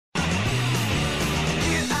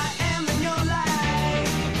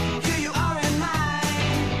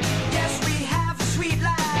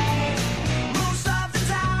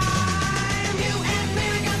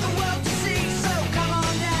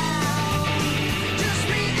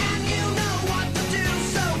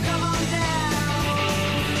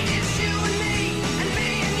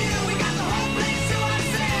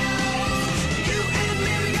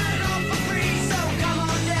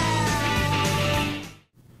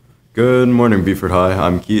Good morning, Beaufort High.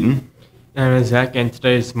 I'm Keaton. And I'm Zach, and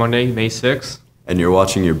today is Monday, May 6th. And you're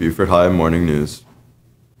watching your Beaufort High Morning News.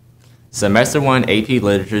 Semester 1 AP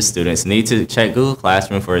Literature students need to check Google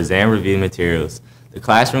Classroom for exam review materials. The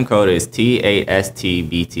classroom code is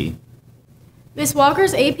TASTBT. Ms.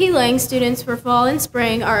 Walker's AP Lang students for fall and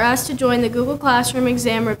spring are asked to join the Google Classroom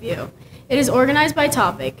exam review. It is organized by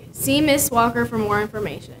topic. See Ms. Walker for more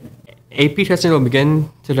information. AP testing will begin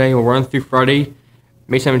today and will run through Friday,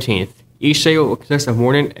 May 17th. Each day will consist of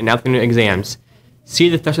morning and afternoon exams. See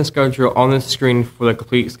the session schedule on the screen for the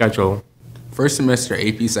complete schedule. First semester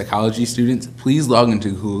AP Psychology students, please log into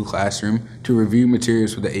Google Classroom to review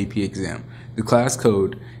materials for the AP exam. The class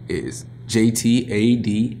code is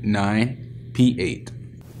JTAD9P8.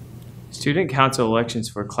 Student council elections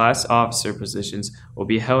for class officer positions will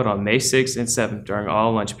be held on May 6th and 7th during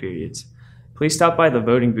all lunch periods. Please stop by the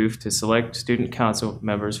voting booth to select student council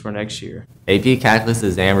members for next year. AP Calculus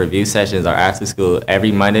exam review sessions are after school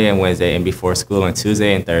every Monday and Wednesday and before school on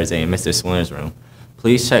Tuesday and Thursday in Mr. Swinner's room.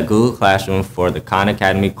 Please check Google Classroom for the Khan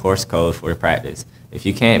Academy course code for practice. If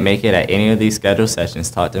you can't make it at any of these scheduled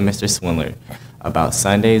sessions, talk to Mr. Swindler about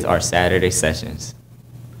Sundays or Saturday sessions.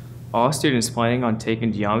 All students planning on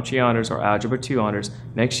taking Geometry Honors or Algebra 2 Honors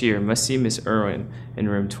next year must see Ms. Irwin in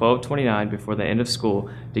room 1229 before the end of school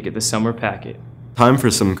to get the summer packet. Time for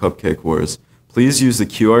some cupcake wars. Please use the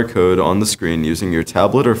QR code on the screen using your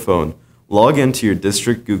tablet or phone. Log into your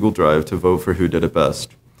district Google Drive to vote for who did it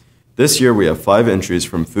best. This year we have 5 entries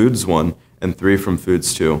from Foods 1 and 3 from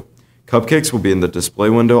Foods 2. Cupcakes will be in the display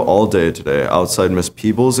window all day today outside Ms.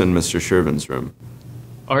 Peebles and Mr. Shervin's room.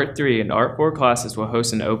 Art 3 and Art 4 classes will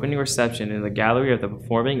host an opening reception in the gallery of the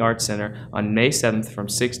Performing Arts Center on May 7th from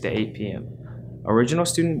 6 to 8 p.m. Original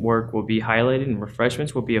student work will be highlighted and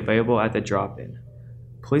refreshments will be available at the drop-in.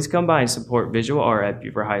 Please come by and support visual art at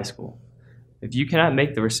Beaufort High School. If you cannot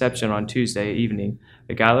make the reception on Tuesday evening,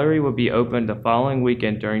 the gallery will be open the following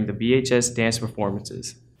weekend during the BHS dance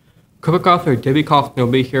performances. Cookbook author Debbie Kaufman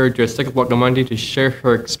will be here during the second block on Monday to share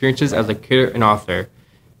her experiences as a creator and author.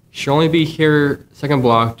 She'll only be here second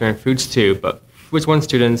block during Foods 2, but Foods 1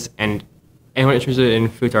 students and anyone interested in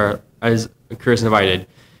foods are as curious invited.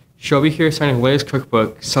 She'll be here signing the latest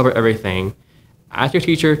cookbook, Celebrate Everything. Ask your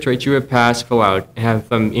teacher to write you a pass, fill out, and have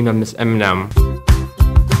them email Ms. M&M.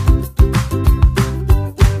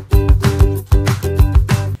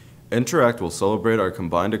 Interact will celebrate our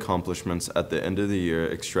combined accomplishments at the end of the year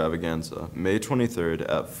extravaganza, May 23rd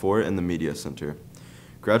at 4 in the Media Center.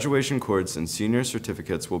 Graduation cords and senior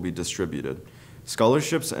certificates will be distributed.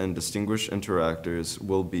 Scholarships and distinguished interactors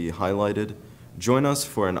will be highlighted. Join us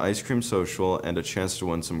for an ice cream social and a chance to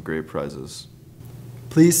win some great prizes.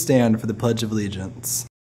 Please stand for the Pledge of Allegiance.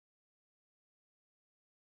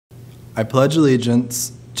 I pledge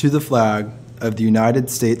allegiance to the flag of the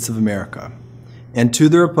United States of America and to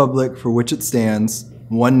the republic for which it stands,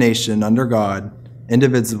 one nation under God,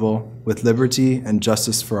 indivisible, with liberty and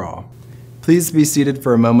justice for all. Please be seated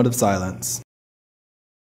for a moment of silence.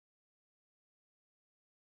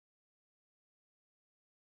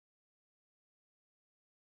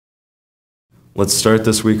 Let's start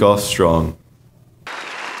this week off strong.